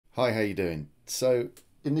Hi, how you doing? So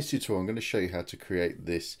in this tutorial I'm going to show you how to create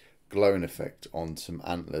this glowing effect on some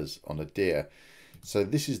antlers on a deer. So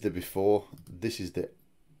this is the before, this is the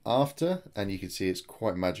after, and you can see it's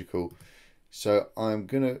quite magical. So I'm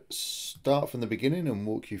going to start from the beginning and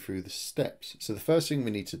walk you through the steps. So the first thing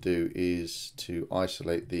we need to do is to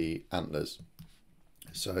isolate the antlers.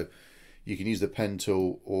 So you can use the pen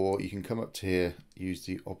tool, or you can come up to here, use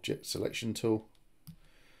the object selection tool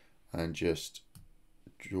and just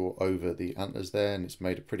draw over the antlers there, and it's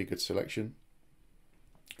made a pretty good selection.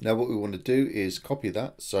 Now what we want to do is copy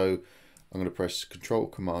that, so I'm going to press Control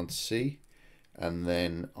Command C, and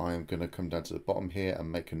then I'm going to come down to the bottom here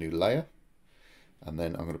and make a new layer, and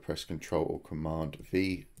then I'm going to press Control or Command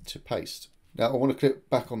V to paste. Now I want to click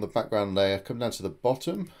back on the background layer, come down to the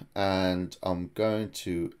bottom, and I'm going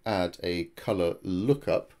to add a color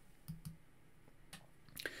lookup,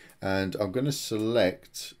 and I'm going to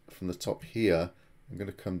select from the top here, I'm going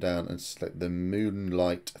to come down and select the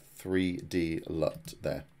Moonlight 3D LUT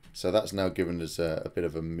there. So that's now given us a bit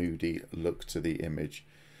of a moody look to the image.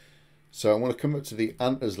 So I want to come up to the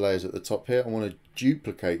antlers layers at the top here. I want to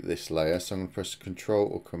duplicate this layer. So I'm going to press Control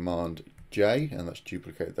or Command J, and that's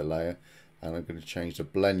duplicate the layer. And I'm going to change the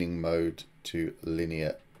blending mode to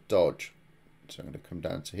linear dodge. So I'm going to come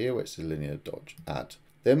down to here where it says linear dodge, add.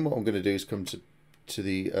 Then what I'm going to do is come to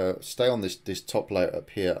the stay on this top layer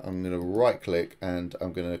up here. I'm going to right click and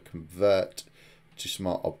I'm going to convert to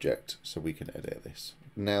smart object so we can edit this.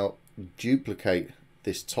 Now duplicate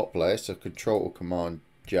this top layer, so Control or Command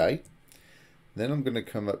J. Then I'm going to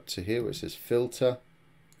come up to here where it says filter,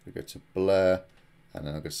 we go to blur, and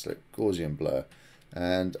then I'm going to select Gaussian blur,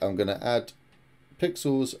 and I'm going to add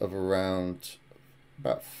pixels of around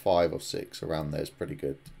about 5 or 6 around there. Is pretty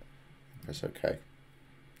good. Press OK.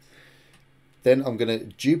 Then I'm going to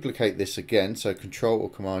duplicate this again, so Control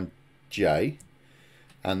or Command J,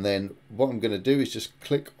 and then what I'm going to do is just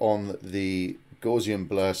click on the Gaussian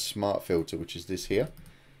blur smart filter, which is this here,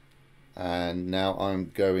 and now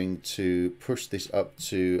I'm going to push this up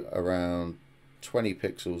to around 20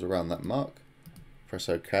 pixels around that mark. Press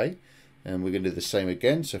OK, and we're going to do the same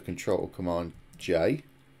again, so Control or Command J,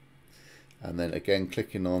 and then again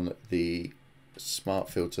clicking on the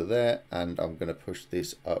smart filter there, and I'm going to push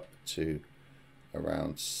this up to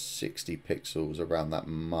around 60 pixels around that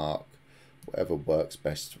mark, whatever works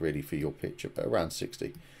best really for your picture, but around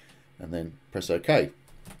 60, and then press OK.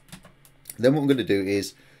 Then what I'm going to do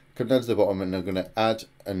is come down to the bottom and I'm going to add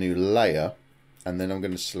a new layer, and then I'm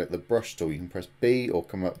going to select the brush tool. You can press B or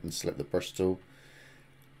come up and select the brush tool.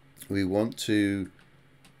 We want to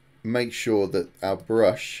make sure that our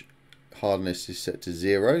brush hardness is set to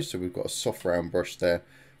 0, so we've got a soft round brush there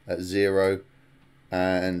at 0.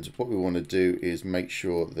 And what we want to do is make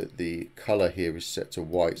sure that the color here is set to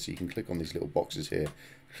white, so you can click on these little boxes here,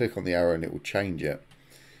 click on the arrow and it will change it.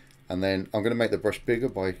 And then I'm going to make the brush bigger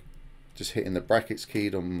by just hitting the brackets key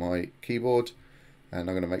on my keyboard, and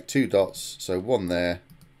I'm going to make 2 dots, so one there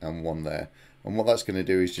and one there. And what that's going to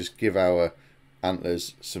do is just give our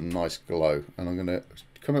antlers some nice glow. And I'm going to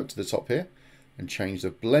come up to the top here and change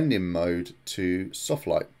the blending mode to soft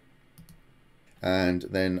light. And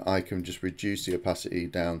then I can just reduce the opacity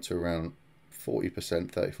down to around 40%,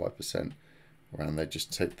 35%, around there,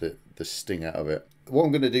 just take the sting out of it. What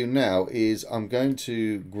I'm going to do now is I'm going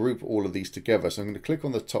to group all of these together. So I'm going to click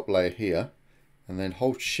on the top layer here, and then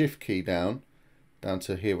hold Shift key down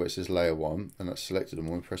to here where it says layer 1, and that's selected, and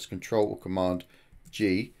when we press Control or Command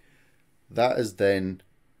G, that has then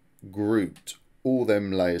grouped all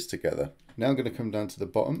them layers together. Now I'm going to come down to the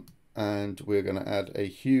bottom, and we're going to add a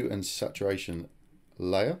hue and saturation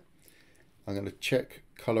layer. I'm going to check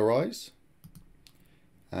colorize,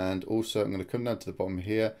 and also I'm going to come down to the bottom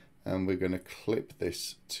here, and we're going to clip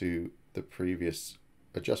this to the previous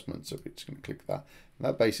adjustment. So we're just going to click that, and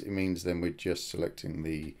that basically means then we're just selecting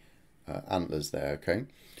the antlers there. Okay,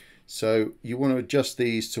 so you want to adjust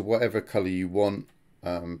these to whatever color you want.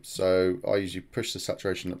 So I usually push the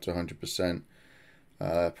saturation up to 100%,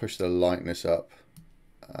 push the lightness up,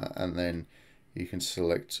 and then you can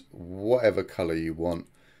select whatever color you want.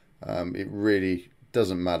 It really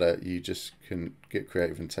doesn't matter, you just can get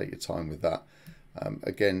creative and take your time with that.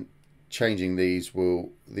 Again, changing these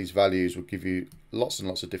values will give you lots and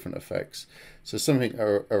lots of different effects, so something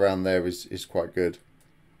around there is quite good.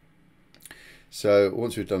 So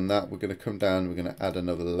once we've done that, we're going to come down, we're going to add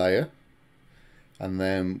another layer, and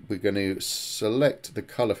then we're going to select the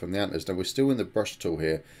color from the antlers. Now we're still in the brush tool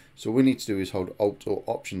here, so all we need to do is hold Alt or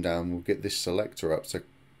Option down. We'll get this selector up, so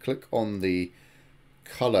click on the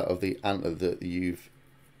color of the antler that you've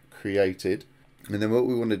created, and then what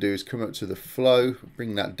we want to do is come up to the flow,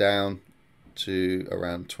 bring that down, to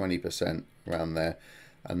around 20% around there.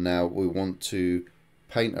 And now we want to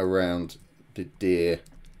paint around the deer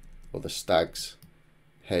or the stag's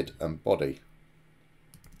head and body.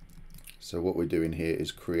 So what we're doing here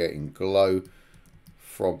is creating glow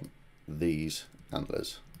from these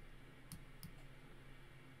antlers.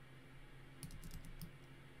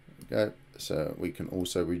 There we go. So we can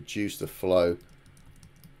also reduce the flow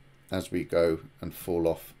as we go and fall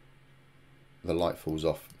off. The light falls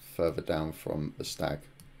off further down from the stag.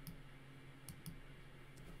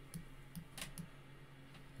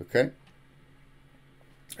 Okay.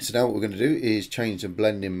 So now what we're going to do is change the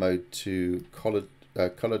blending mode to color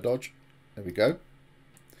dodge. There we go.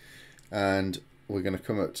 And we're going to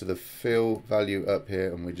come up to the fill value up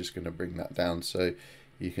here, and we're just going to bring that down so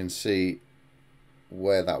you can see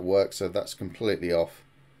where that works. So that's completely off.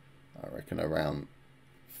 I reckon around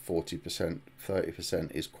 40%,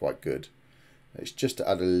 30% is quite good. It's just to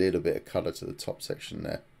add a little bit of color to the top section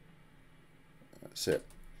there. That's it.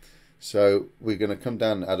 So we're going to come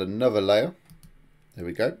down and add another layer. There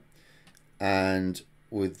we go. And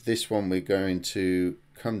with this one, we're going to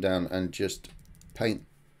come down and just paint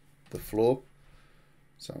the floor.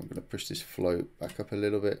 So I'm going to push this flow back up a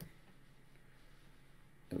little bit.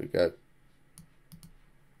 There we go.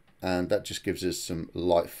 And that just gives us some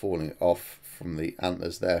light falling off from the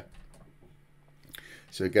antlers there.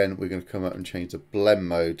 So again, we're going to come up and change the blend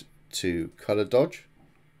mode to color dodge.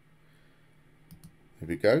 There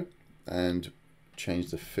we go. And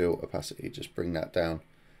change the fill opacity, just bring that down,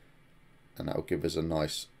 and that will give us a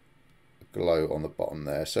nice glow on the bottom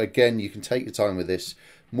there. So again, you can take your time with this,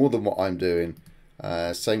 more than what I'm doing.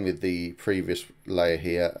 Same with the previous layer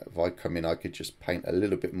here. If I come in, I could just paint a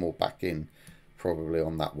little bit more back in probably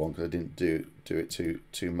on that one, because I didn't do it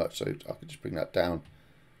too much, so I could just bring that down.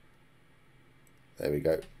 There we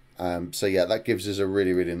go. So yeah, that gives us a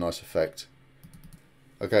really nice effect.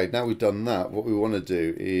 Okay, now we've done that, what we want to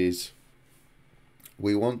do is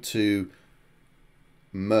we want to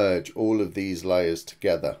merge all of these layers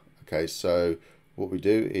together. Okay, so what we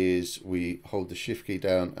do is we hold the shift key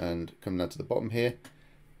down and come down to the bottom here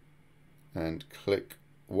and click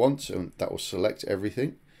once, and that will select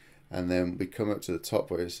everything. And then we come up to the top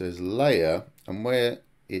where it says layer, and where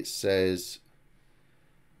it says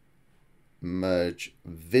merge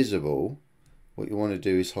visible, what you want to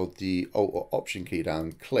do is hold the Alt or Option key down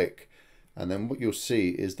and click, and then what you'll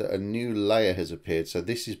see is that a new layer has appeared. So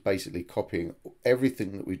this is basically copying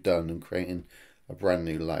everything that we've done and creating a brand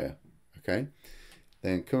new layer. Okay,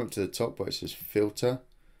 then come up to the top where it says filter,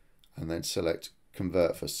 and then select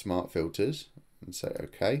convert for smart filters and say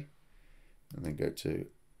OK, and then go to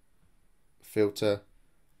filter,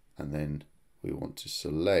 and then we want to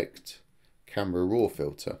select camera raw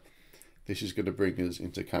filter. This is going to bring us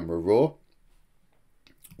into camera raw,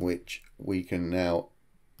 which we can now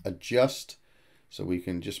adjust. So we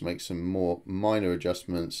can just make some more minor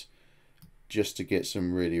adjustments just to get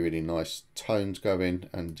some really nice tones going,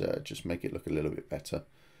 and just make it look a little bit better.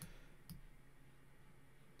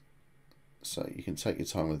 So you can take your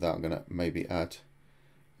time with that. I'm going to maybe add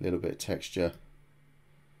a little bit of texture,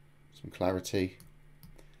 some clarity.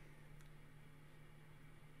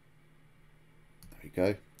 There we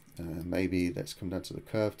go. Maybe let's come down to the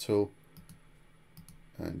curve tool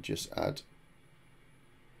and just add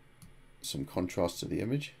some contrast to the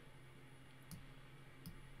image.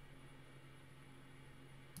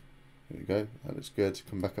 There we go, that looks good.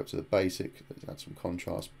 Come back up to the basic, let's add some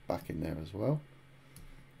contrast back in there as well.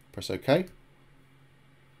 Press OK.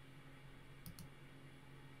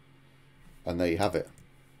 And there you have it.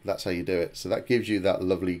 That's how you do it. So that gives you that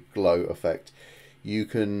lovely glow effect. You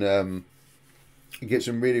can get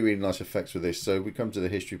some really nice effects with this. So we come to the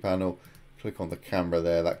history panel, click on the camera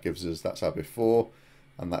there, that gives us, that's our before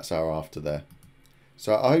and that's our after there.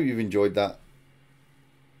 So I hope you've enjoyed that.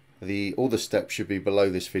 All the steps should be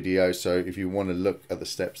below this video, so if you want to look at the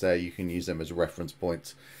steps there, you can use them as reference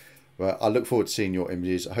points. But I look forward to seeing your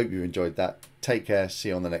images. I hope you enjoyed that. Take care, see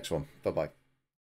you on the next one. Bye bye.